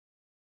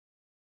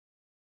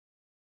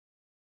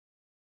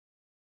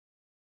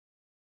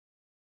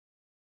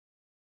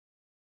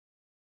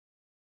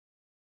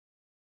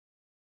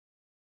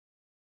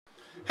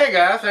Hey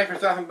guys, thanks for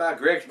stopping by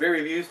Greg's Beer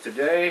Reviews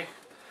today.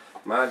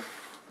 My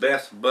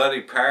best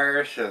buddy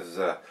Parrish has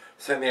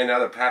sent me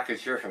another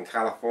package here from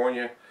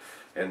California,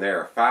 and there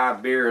are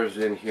 5 beers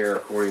in here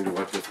according to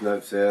what this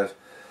note says.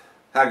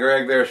 Hi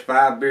Greg, there's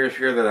 5 beers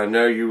here that I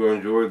know you will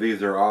enjoy.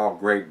 These are all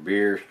great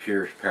beers.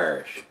 Cheers,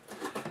 Parrish.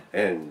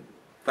 And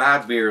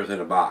 5 beers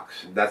in a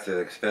box. That's an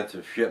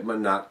expensive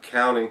shipment, not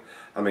counting.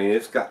 I mean,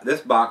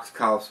 this box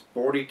costs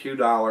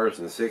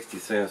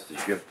 $42.60 to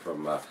ship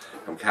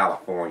from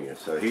California.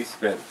 So he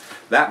spent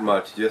that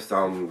much just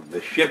on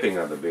the shipping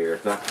of the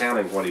beers, not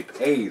counting what he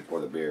paid for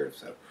the beers.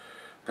 So,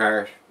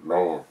 Parrish,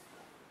 boom.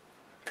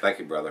 Thank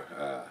you, brother.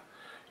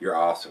 You're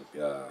awesome.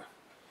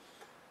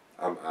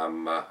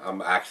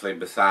 I'm actually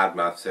beside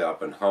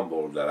myself and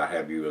humbled that I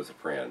have you as a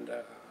friend.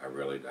 I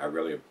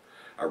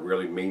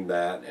really mean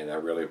that, and I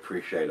really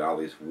appreciate all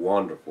these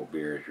wonderful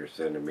beers you're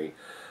sending me.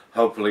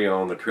 Hopefully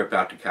on the trip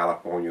out to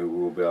California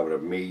we'll be able to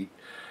meet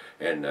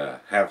and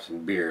have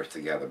some beers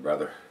together,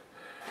 brother.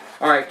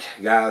 Alright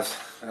guys,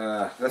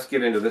 let's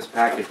get into this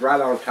package.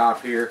 Right on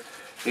top here,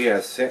 he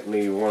has sent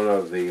me one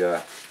of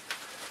the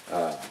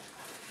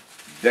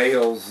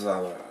Dale's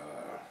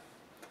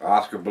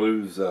Oscar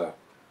Blues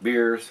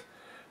beers.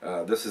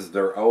 This is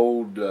their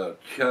old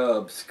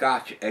Chub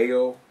Scotch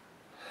Ale.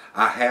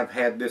 I have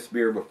had this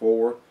beer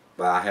before,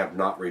 but I have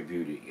not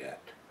reviewed it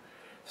yet.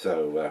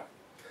 So,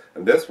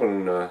 and this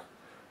one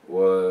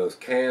was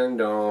canned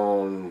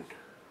on,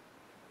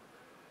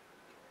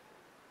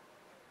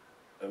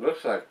 it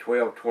looks like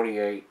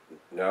 12/28,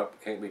 nope,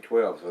 can't be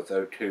 12, so it's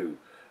 02.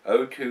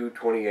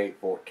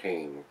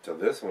 02/28/14. So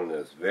this one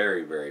is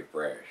very, very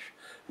fresh.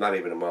 Not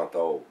even a month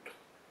old.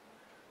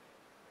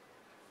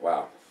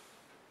 Wow.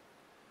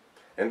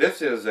 And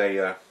this is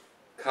a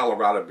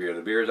Colorado beer.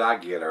 The beers I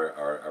get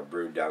are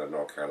brewed down in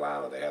North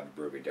Carolina. They have the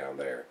brewery down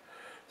there.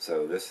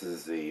 So this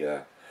is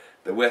the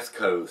West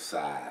Coast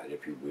side,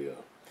 if you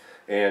will.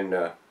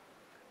 And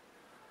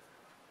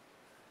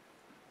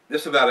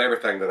just about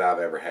everything that I've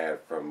ever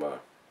had from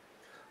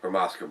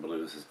Oscar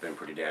Blues has been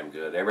pretty damn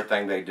good.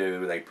 Everything they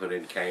do, they put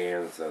in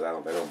cans. So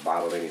they don't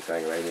bottle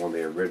anything. They're one of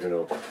the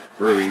original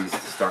breweries to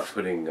start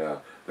putting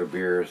their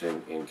beers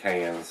in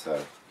cans. So,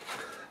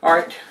 all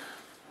right.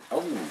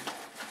 Oh.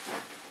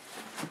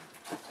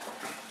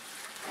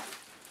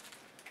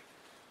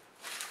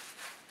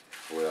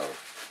 Well,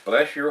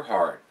 bless your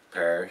heart,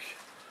 Parrish.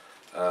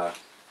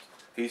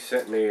 He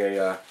sent me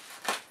a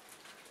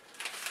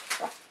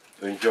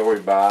Enjoy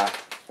by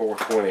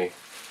 420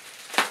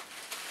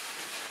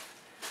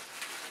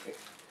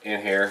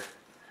 in here,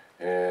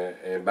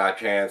 and by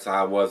chance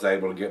I was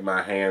able to get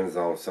my hands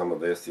on some of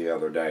this the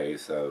other day.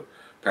 So,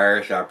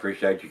 Parrish, I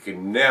appreciate you.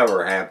 Can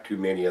never have too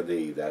many of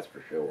these, that's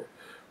for sure.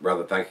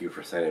 Brother, thank you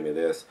for sending me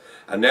this.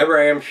 I never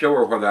am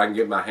sure whether I can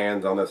get my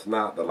hands on this or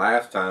not. The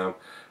last time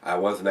I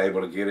wasn't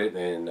able to get it,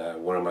 and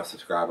one of my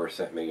subscribers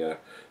sent me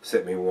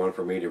one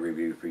for me to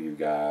review for you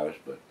guys.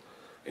 But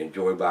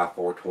Enjoy by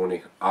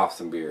 420,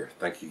 awesome beer.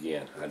 Thank you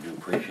again. I do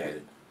appreciate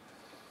it.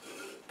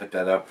 Put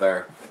that up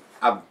there.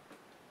 I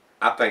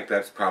think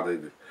that's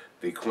probably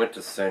the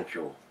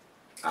quintessential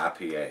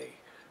IPA.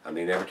 I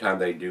mean, every time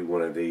they do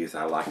one of these,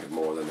 I like it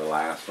more than the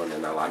last one,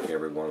 and I like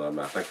every one of them.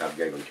 I think I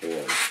gave them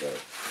 10. So.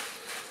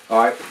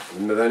 Alright,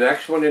 the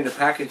next one in the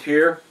package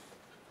here.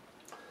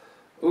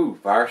 Ooh,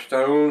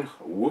 Firestone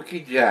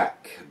Wookie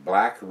Jack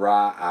Black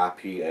Rye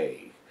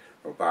IPA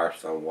from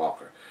Firestone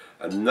Walker.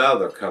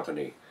 Another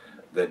company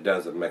that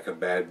doesn't make a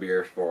bad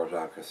beer as far as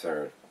I'm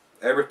concerned.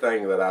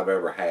 Everything that I've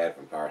ever had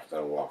from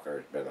Firestone Walker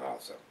has been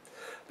awesome.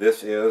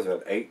 This is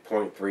an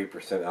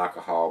 8.3%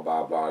 alcohol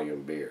by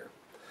volume beer.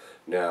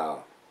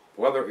 Now,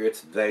 whether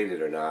it's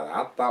dated or not,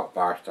 I thought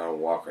Firestone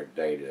Walker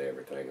dated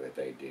everything that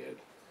they did.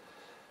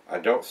 I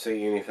don't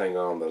see anything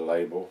on the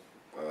label.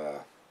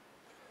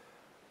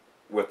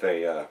 With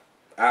a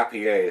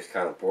IPA is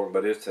kind of important,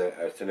 but it's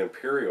an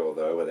Imperial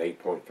though at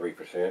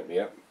 8.3%.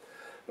 Yep,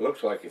 it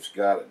looks like it's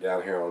got it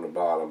down here on the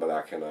bottom, but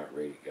I cannot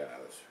read it,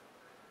 guys.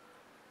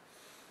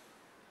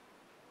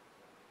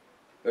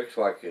 Looks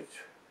like it's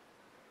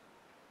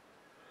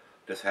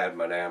just had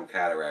my damn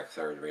cataract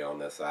surgery on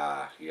this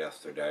eye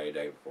yesterday,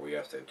 day before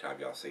yesterday. The time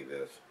y'all see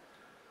this,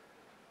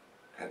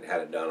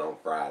 had it done on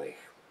Friday.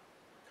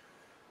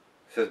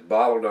 It says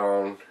bottled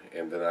on,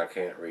 and then I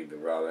can't read the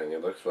writing.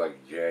 It looks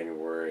like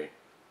January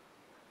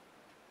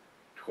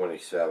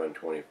 27,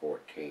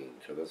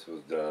 2014. So this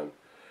was done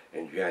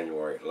in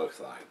January, it looks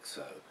like.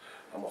 So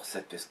I'm going to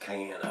set this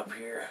can up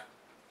here.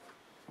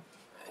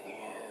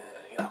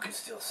 And y'all can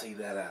still see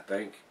that, I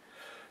think.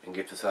 And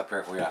get this up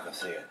here where y'all can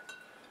see it.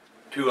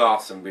 2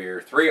 awesome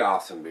beers. 3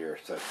 awesome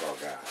beers so far,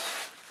 guys.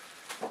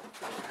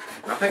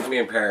 I think me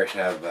and Parrish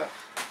have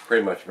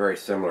pretty much very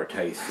similar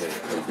tastes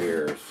in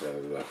beers.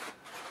 So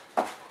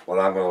what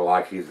I'm going to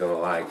like, he's going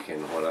to like,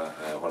 and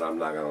what I'm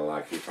not going to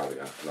like, he's probably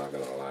not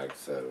going to like.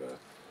 So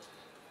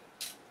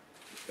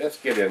let's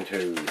get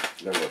into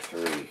number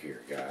 3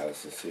 here,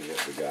 guys, and see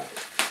what we got.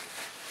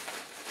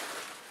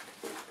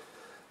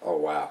 Oh,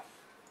 wow.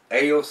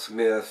 Ale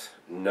Smith's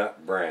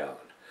Nut Brown.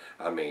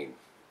 I mean,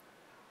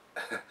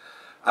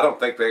 I don't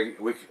think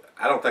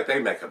I don't think they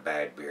make a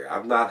bad beer.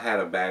 I've not had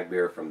a bad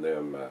beer from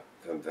them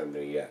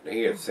yet. And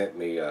he had sent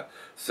me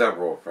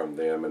several from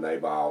them, and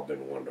they've all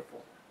been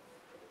wonderful.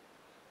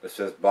 It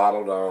says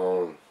bottled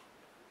on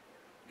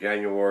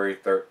January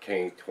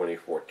 13th,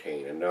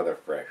 2014. Another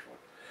fresh one.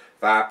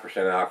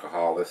 5%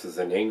 alcohol. This is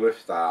an English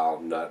style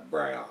nut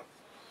brown.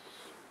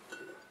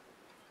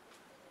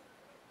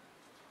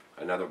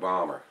 Another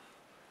bomber.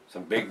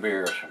 Some big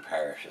beers from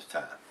Parrish this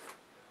time.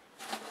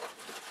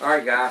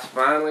 Alright guys,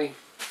 finally,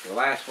 the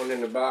last one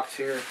in the box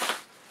here.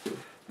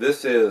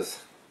 This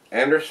is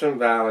Anderson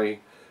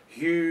Valley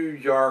Hugh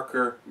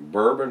Yarker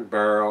Bourbon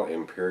Barrel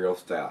Imperial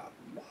Stout.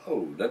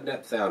 Whoa, doesn't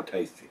that sound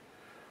tasty?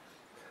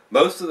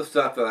 Most of the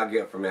stuff that I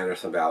get from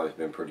Anderson Valley has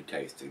been pretty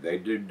tasty. They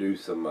do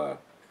some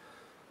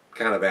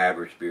kind of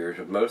average beers,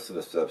 but most of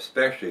the stuff,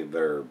 especially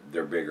their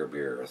bigger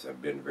beers,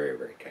 have been very,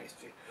 very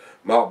tasty.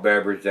 Malt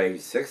beverage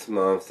aged 6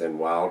 months in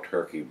Wild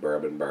Turkey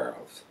bourbon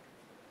barrels.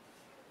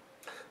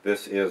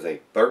 This is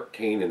a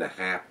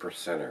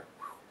 13.5%er.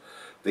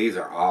 These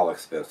are all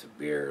expensive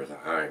beers,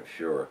 I am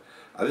sure.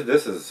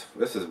 This is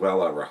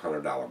well over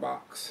 $100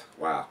 box.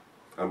 Wow,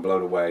 I'm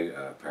blown away,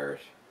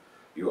 Parrish.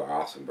 You are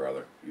awesome,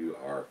 brother. You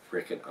are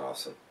freaking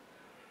awesome.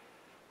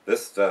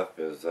 This stuff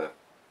is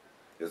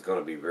going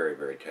to be very,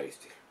 very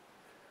tasty.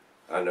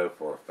 I know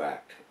for a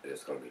fact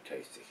it's going to be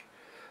tasty.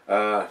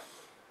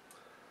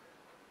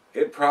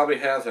 It probably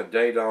has a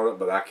date on it,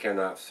 but I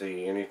cannot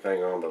see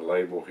anything on the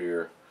label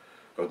here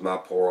because my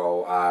poor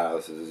old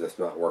eyes is just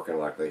not working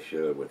like they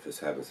should with just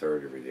having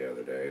surgery the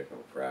other day on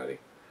Friday.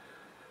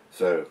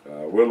 So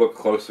we'll look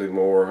closely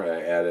more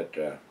at it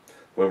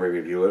when we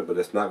review it, but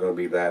it's not going to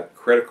be that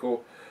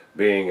critical.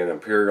 Being an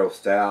Imperial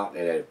Stout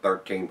and at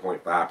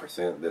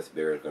 13.5%, this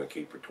beer is going to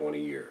keep for 20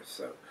 years.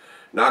 So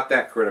not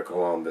that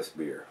critical on this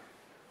beer.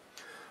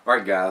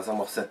 Alright guys, I'm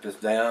going to set this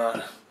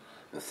down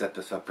and set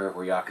this up here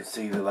where y'all can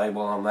see the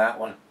label on that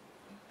one.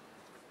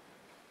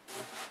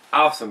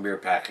 Awesome beer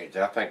package.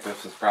 I think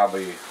this is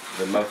probably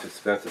the most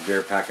expensive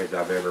beer package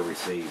I've ever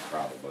received,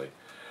 probably.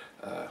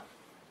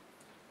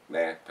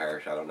 Man,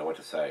 Parrish, I don't know what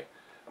to say.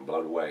 I'm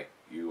blown away.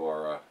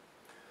 You're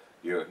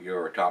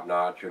top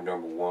notch. You're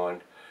number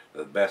one.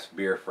 The best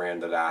beer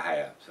friend that I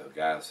have. So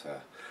guys,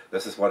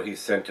 this is what he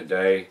sent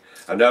today.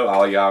 I know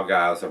all y'all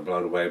guys are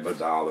blown away by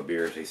all the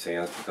beers he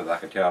sends because I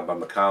can tell by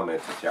the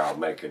comments that y'all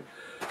making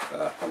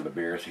from the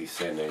beers he's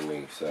sending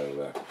me.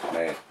 So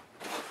man,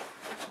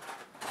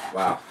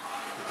 wow.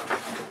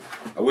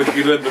 I wish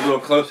you lived a little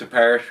closer,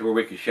 Parrish, where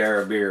we could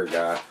share a beer,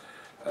 guy.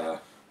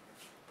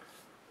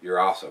 You're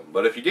awesome.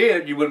 But if you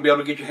did, you wouldn't be able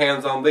to get your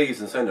hands on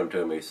these and send them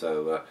to me.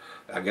 So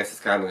I guess it's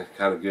kind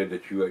of good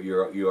that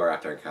you are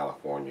out there in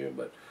California.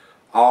 But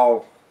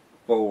all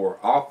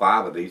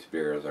 5 of these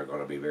beers are going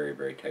to be very,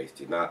 very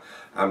tasty. Now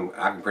I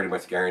can pretty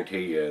much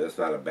guarantee you there's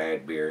not a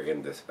bad beer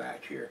in this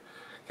batch here.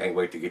 Can't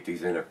wait to get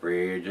these in the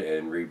fridge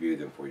and review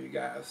them for you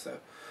guys. So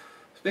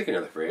speaking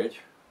of the fridge,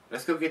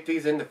 let's go get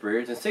these in the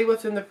fridge and see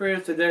what's in the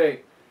fridge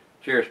today.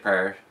 Cheers,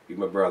 Parrish. You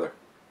my brother.